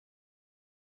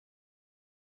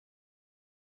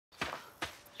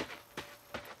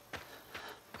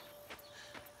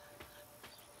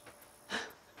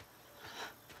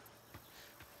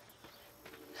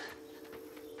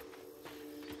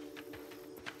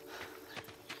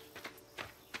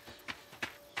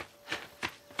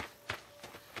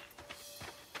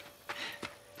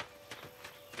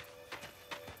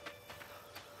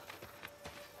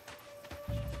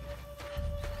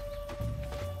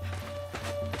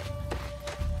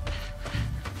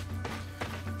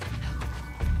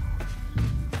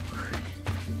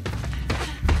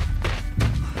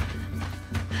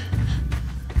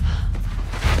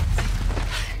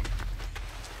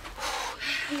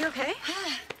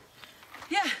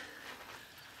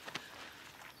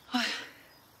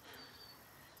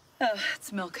Oh,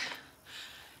 it's milk.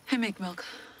 I make milk.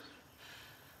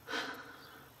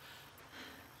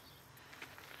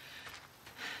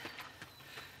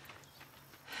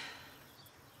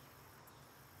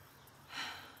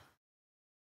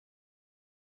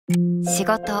 仕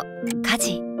事、家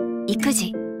事、育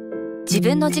児、自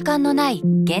分の時間のない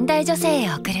現代女性へ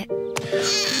送る。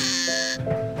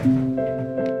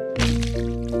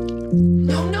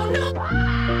No, no, no!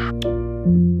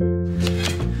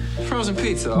 Frozen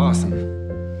pizza, awesome.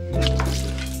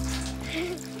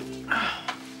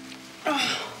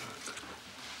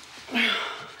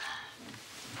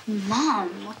 Mom,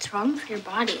 what's wrong with your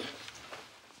body?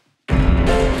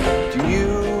 Do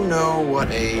you know what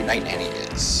a night nanny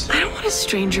is? I don't want a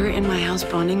stranger in my house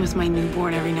bonding with my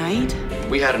newborn every night.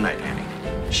 We had a night nanny.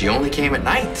 She only came at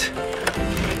night.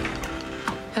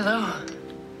 Hello.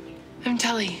 I'm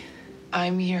Telly.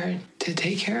 I'm here to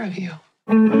take care of you.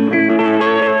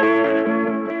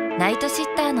 ナイトシ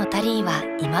ッターのタリーは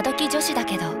今時女子だ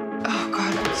けど、 Oh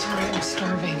God, I'm sorry. I'm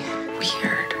starving.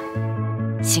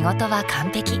 Weird. 仕事は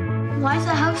完璧。 Why is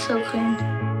the house so clean?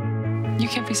 You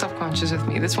can't be self-conscious with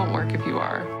me. This won't work if you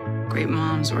are. Great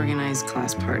moms organize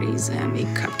class parties and make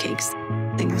cupcakes.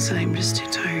 Things I'm just too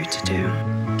tired to do.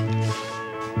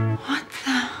 What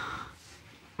the?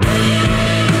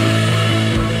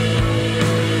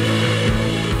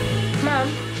 Mom,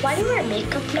 why do you wear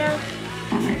makeup now?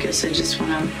 I guess I just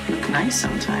want to look nice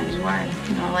sometimes. Why?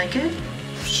 You don't like it?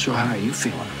 So how are you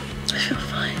feeling? I feel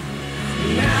fine.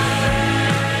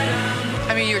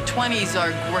 I mean, your 20s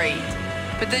are great,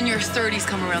 but then your 30s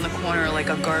come around the corner like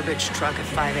a garbage truck at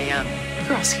 5 a.m.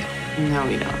 Girls heal. No,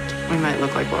 we don't. We might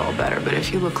look like we're all better, but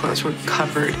if you look close, we're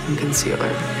covered in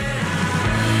concealer.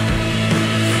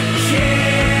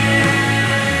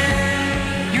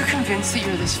 You're convinced that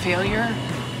you're this failure,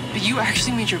 but you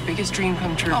actually made your biggest dream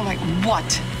come true. Oh, like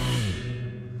what?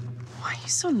 Why are you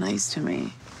so nice to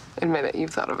me? Admit it,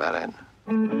 you've thought about it.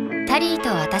 タリーと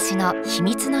私の秘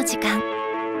密の時間。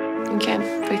 You can't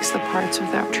fix the parts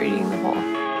without treating the whole.